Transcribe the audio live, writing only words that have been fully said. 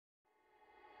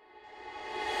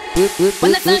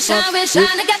When the sunshine will shine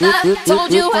together.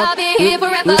 Told you I'll be here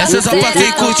forever. Essa é só pra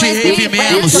quem curte rave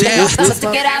mesmo, certo?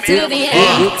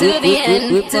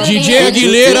 DJ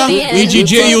Aguillera e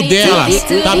DJ Yudelas.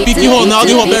 Tá pique Ronaldo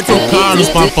e Roberto Carlos,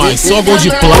 papai. Só gol de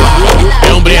placa.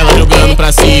 É umbrella jogando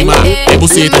pra cima, é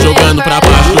buceta jogando pra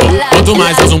baixo. Quanto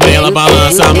mais as umbrella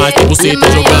balança, mais tem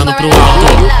buceta jogando pro alto.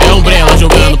 É umbrella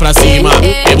jogando pra cima,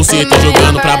 é buceta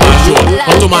jogando pra baixo.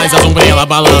 Quanto mais as umbrella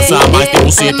balança, mais tem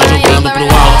buceta jogando pro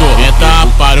alto. É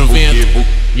tapa para o vento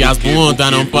e as bundas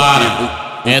não param.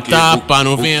 É tapa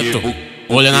no vento,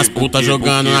 olha nas putas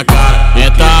jogando na cara. É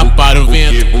tapa para o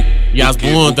vento e as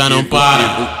bundas não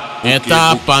param. É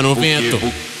tapa no vento,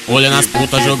 olha nas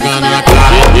putas jogando na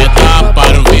cara. É tapa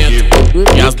para o vento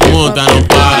e as bundas não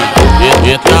param.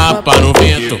 É tapa no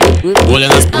vento, olha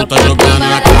nas putas jogando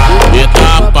na cara. É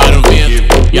tapa para o vento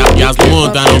e as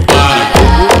bundas não param.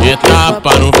 É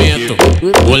tapa no vento,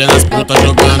 olha nas putas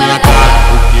jogando na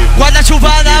cara.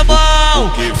 Guarda-chuva na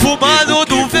mão, fumando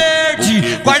do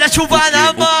verde. Guarda-chuva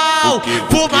na mão,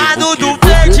 fumando do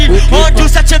verde. Onde o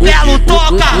Sete Belo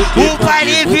toca, o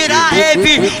baile vira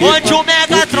rave. Onde o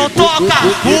Megatron toca,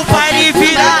 o baile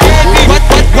vira rave.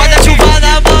 Guarda-chuva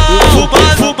na mão,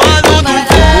 fumando do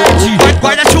verde.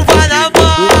 Guarda-chuva na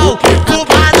mão,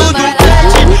 fumando do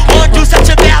verde. Onde o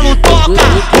Sete Belo toca,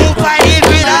 o baile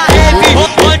vira rave.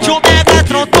 Onde o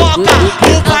Megatron toca,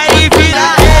 o baile vira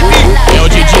rave. É o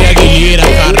DJ Aguillera,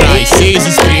 carai, 6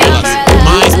 estrelas.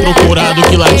 Mais procurado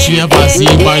que latinha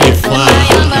vazia em baile funk.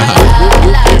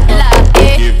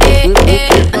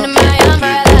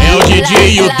 É o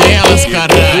DJ Yudelas,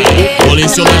 carai,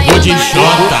 colecionador de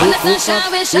Jota.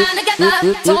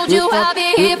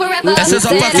 Essa é só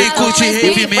pra quem curte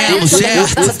rave mesmo,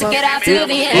 certo?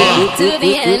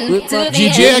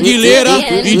 DJ Aguillera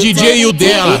e DJ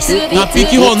Yudelas. Tá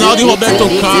pique Ronaldo e Roberto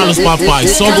Carlos, papai.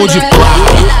 Só gol de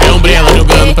placa. É umbrella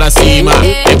jogando pra cima,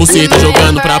 é buceta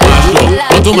jogando pra baixo.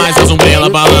 Quanto mais as umbrella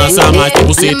balança, mais tem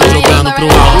buceta jogando pro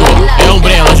alto. É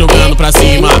umbrella jogando pra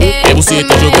cima, é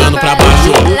buceta jogando pra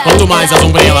baixo. Quanto mais as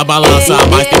umbrella balança,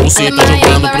 mais tem buceta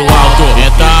jogando pro alto. É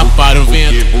tapa para o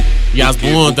vento e as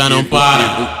bundas não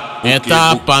param. É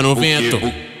tapa no vento,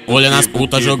 olha nas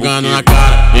putas jogando na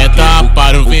cara. É tapa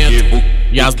para o vento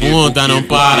e as bundas não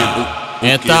param.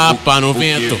 É tapa no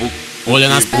vento, olha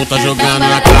nas putas jogando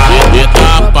na cara. É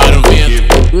tapa para o vento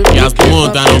e as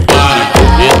bundas não param.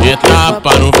 É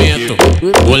tapa no vento,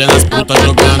 olha nas putas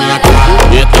jogando na cara.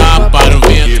 É tapa para o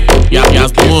vento e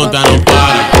as bundas não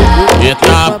param. É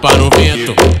tapa no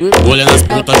vento, olha nas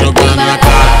putas jogando na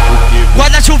cara.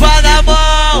 Guarda-chuva na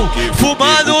mão,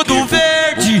 fumando do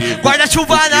verde.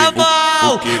 Guarda-chuva na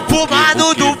mão,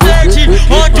 fumando do verde.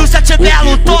 Onde o Sete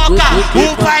Belo toca,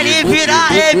 o baile vira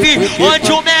rave.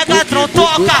 Onde o Megatron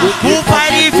toca, o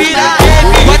baile vira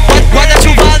rave.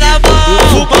 Guarda-chuva na mão,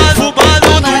 fumando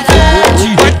do verde.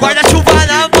 Guarda-chuva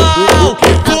na mão,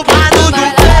 fumando do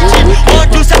verde.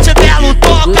 Onde o Sete Belo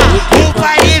toca, o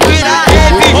baile vira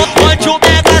rave. Onde o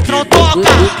Megatron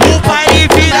toca, o baile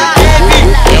vira rave.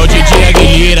 É o DJ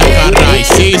Aguillera, carai,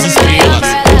 6 estrelas.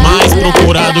 Mais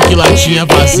procurado que latinha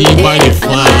vazia em baile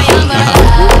funk.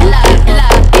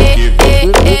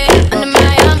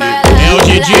 É o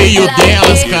DJ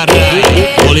Yudelas, carai.